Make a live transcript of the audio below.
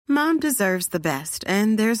Mom deserves the best,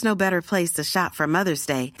 and there's no better place to shop for Mother's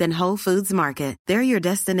Day than Whole Foods Market. They're your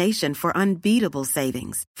destination for unbeatable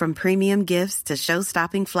savings, from premium gifts to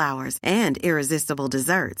show-stopping flowers and irresistible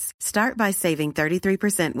desserts. Start by saving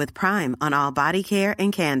 33% with Prime on all body care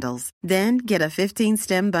and candles. Then get a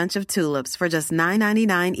 15-stem bunch of tulips for just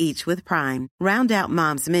 $9.99 each with Prime. Round out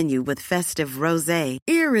Mom's menu with festive rosé,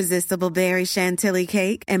 irresistible berry chantilly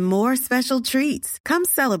cake, and more special treats. Come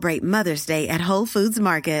celebrate Mother's Day at Whole Foods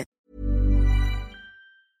Market.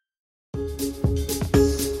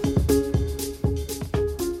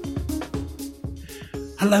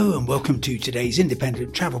 Hello and welcome to today's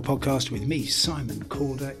Independent Travel Podcast with me, Simon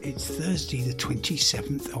Calder. It's Thursday the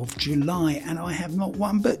 27th of July and I have not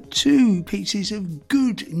one but two pieces of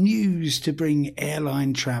good news to bring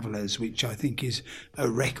airline travellers, which I think is a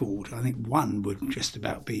record. I think one would just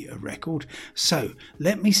about be a record. So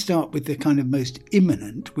let me start with the kind of most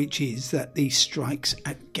imminent, which is that the strikes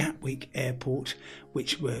at Gatwick Airport,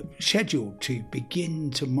 which were scheduled to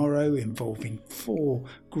begin tomorrow, involving 4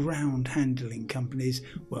 ground handling companies,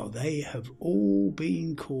 well, they have all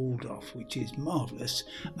been called off, which is marvellous.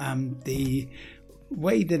 The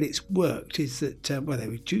way that it's worked is that, they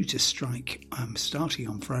were due to strike starting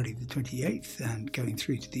on Friday the 28th and going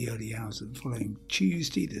through to the early hours of the following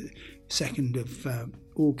Tuesday, the 2nd of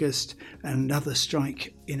August, and another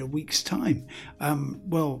strike in a week's time.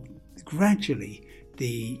 Gradually,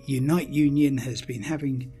 the Unite Union has been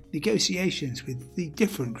having negotiations with the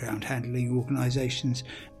different ground handling organisations,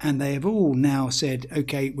 and they have all now said,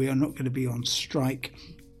 OK, we are not going to be on strike.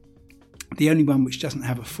 The only one which doesn't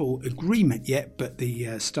have a full agreement yet, but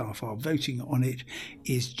the staff are voting on it,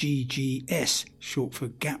 is GGS, short for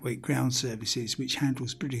Gatwick Ground Services, which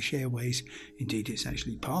handles British Airways. Indeed, it's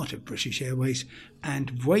actually part of British Airways,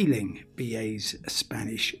 and Vueling, BA's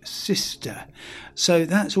Spanish sister. So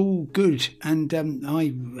that's all good. And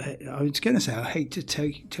I was going to say, I hate to tell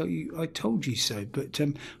you I told you so, but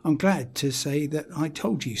I'm glad to say that I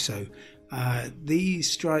told you so. These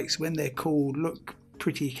strikes, when they're called, look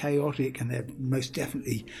pretty chaotic, and they're most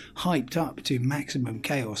definitely hyped up to maximum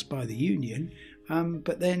chaos by the union,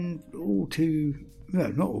 but then not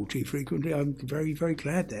all too frequently, I'm very, very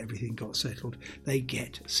glad that everything got settled. They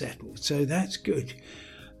get settled, so that's good.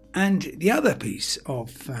 And the other piece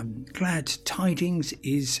of glad tidings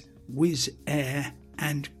is Wizz Air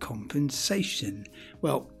and compensation.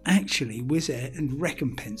 Well, actually, Wizz Air and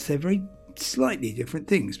recompense, they're very slightly different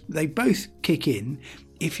things. They both kick in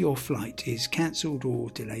if your flight is cancelled or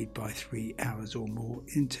delayed by 3 hours or more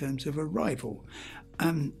in terms of arrival.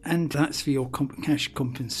 And that's for your cash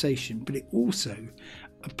compensation, but it also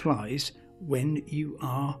applies when you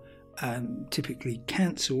are typically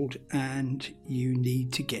cancelled and you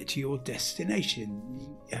need to get to your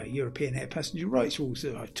destination. European Air Passenger Rights rules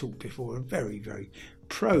that I've talked before are very, very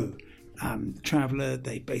pro traveller.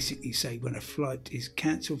 They basically say when a flight is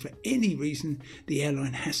cancelled for any reason, the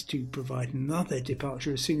airline has to provide another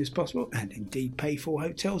departure as soon as possible, and indeed pay for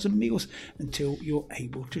hotels and meals until you're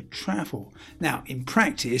able to travel. Now, in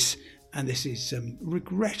practice, and this is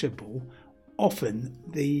regrettable, often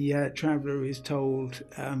the traveller is told,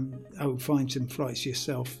 find some flights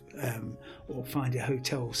yourself, or find a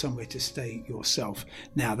hotel somewhere to stay yourself.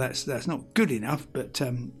 Now, that's not good enough, but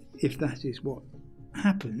if that is what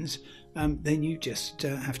happens, then you just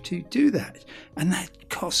have to do that, and that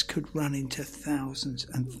cost could run into thousands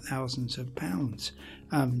and thousands of pounds.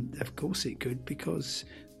 Of course it could, because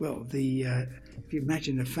if you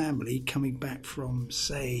imagine a family coming back from,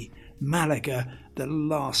 say, Malaga the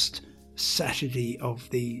last Saturday of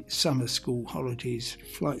the summer school holidays,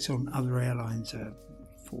 flights on other airlines are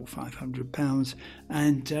 £400-500,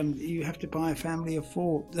 and you have to buy a family of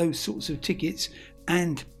 4 those sorts of tickets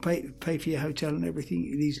and pay for your hotel and everything.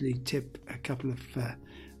 You'd easily tip a couple of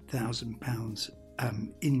 £1,000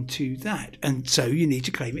 into that, and so you need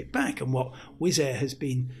to claim it back. And what Wizz Air has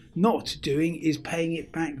been not doing is paying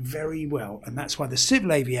it back very well, and that's why the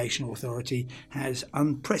Civil Aviation Authority has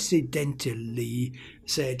unprecedentedly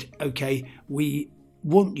said, OK, we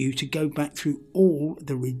want you to go back through all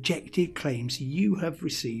the rejected claims you have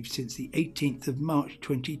received since the 18th of March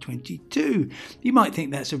 2022. You might think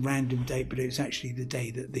that's a random date, but it was actually the day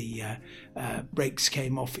that the brakes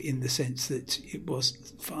came off, in the sense that it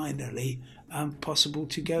was finally possible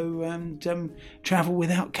to go and travel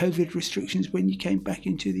without COVID restrictions when you came back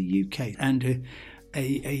into the UK. And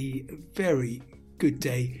a very good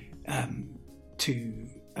day to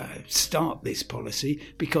start this policy,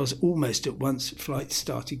 because almost at once flights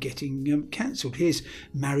started getting cancelled. Here's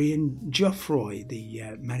Marion Geoffroy, the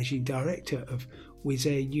managing director of Wizz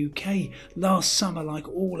Air UK. Last summer, like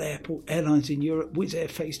all airlines in Europe, Wizz Air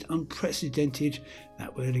faced unprecedented,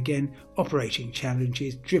 that word again, operating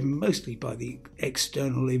challenges driven mostly by the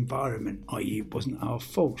external environment, i.e. it wasn't our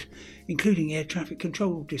fault, including air traffic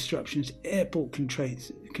control disruptions, airport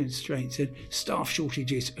constraints and staff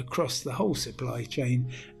shortages across the whole supply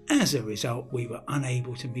chain. As a result, we were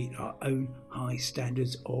unable to meet our own high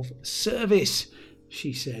standards of service.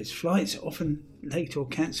 She says flights often late or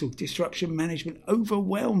cancelled, disruption management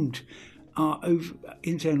overwhelmed our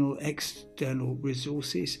internal external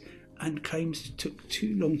resources, and claims took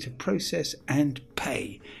too long to process and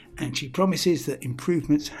pay. And she promises that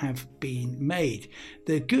improvements have been made.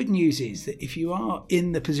 The good news is that if you are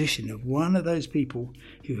in the position of one of those people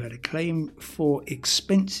who had a claim for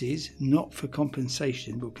expenses, not for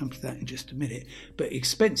compensation, we'll come to that in just a minute, but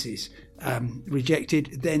expenses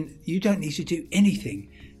rejected, then you don't need to do anything.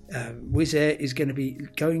 Wizz Air is going to be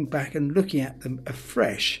going back and looking at them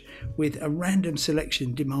afresh with a random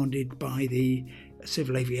selection demanded by the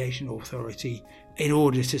Civil Aviation Authority in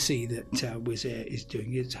order to see that Wizz Air is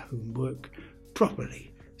doing its homework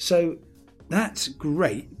properly. So that's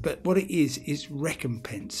great, but what it is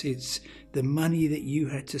recompense. It's the money that you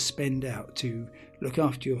had to spend out to look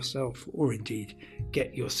after yourself or indeed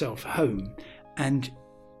get yourself home. And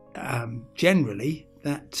generally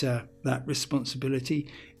that responsibility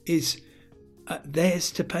is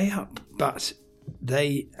theirs to pay up, but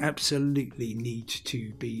they absolutely need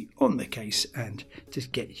to be on the case and to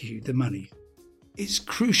get you the money. It's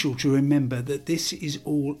crucial to remember that this is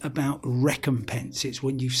all about recompense. It's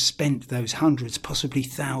when you've spent those hundreds, possibly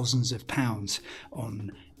thousands of pounds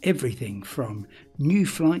on everything from new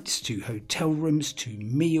flights to hotel rooms to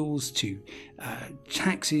meals to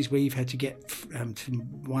taxis where you've had to get from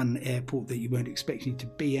one airport that you weren't expecting to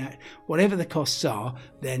be at. Whatever the costs are,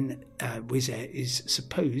 then Wizz Air is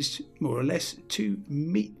supposed, more or less, to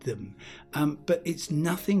meet them. But it's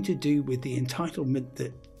nothing to do with the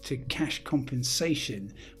entitlement to cash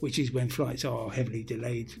compensation, which is when flights are heavily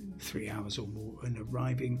delayed 3 hours or more in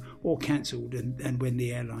arriving or cancelled, and when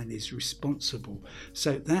the airline is responsible.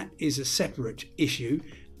 So that is a separate issue.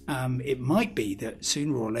 It might be that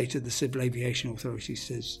sooner or later the Civil Aviation Authority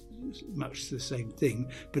says much the same thing,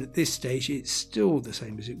 but at this stage it's still the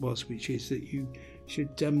same as it was, which is that you should,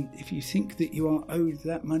 if you think that you are owed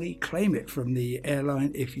that money, claim it from the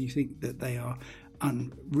airline. If you think that they are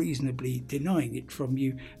unreasonably denying it from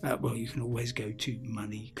you, well, you can always go to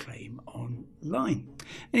Money Claim Online.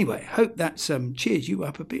 Anyway, hope that's cheered you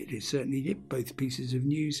up a bit. It certainly did, both pieces of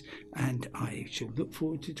news, and I shall look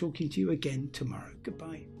forward to talking to you again tomorrow.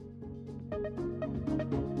 Goodbye.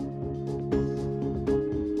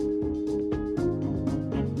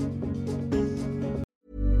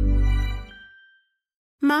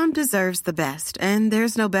 Mom deserves the best, and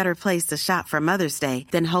there's no better place to shop for Mother's Day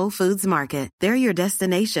than Whole Foods Market. They're your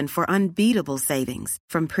destination for unbeatable savings,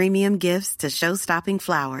 from premium gifts to show-stopping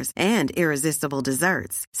flowers and irresistible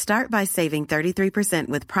desserts. Start by saving 33%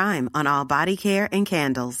 with Prime on all body care and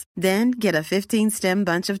candles. Then get a 15-stem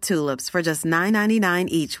bunch of tulips for just $9.99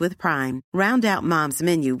 each with Prime. Round out Mom's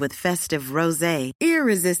menu with festive rosé,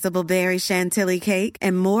 irresistible berry chantilly cake,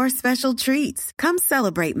 and more special treats. Come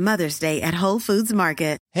celebrate Mother's Day at Whole Foods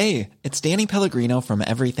Market. Hey, it's Danny Pellegrino from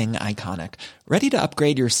Everything Iconic. Ready to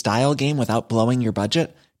upgrade your style game without blowing your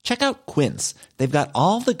budget? Check out Quince. They've got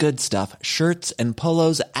all the good stuff, shirts and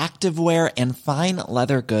polos, activewear, and fine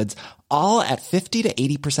leather goods, all at 50 to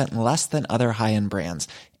 80% less than other high-end brands.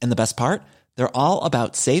 And the best part? They're all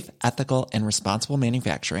about safe, ethical, and responsible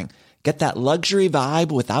manufacturing. Get that luxury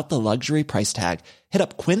vibe without the luxury price tag. Hit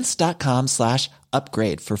up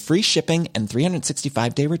quince.com/upgrade for free shipping and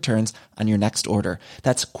 365-day returns on your next order.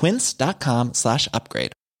 That's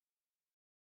quince.com/upgrade.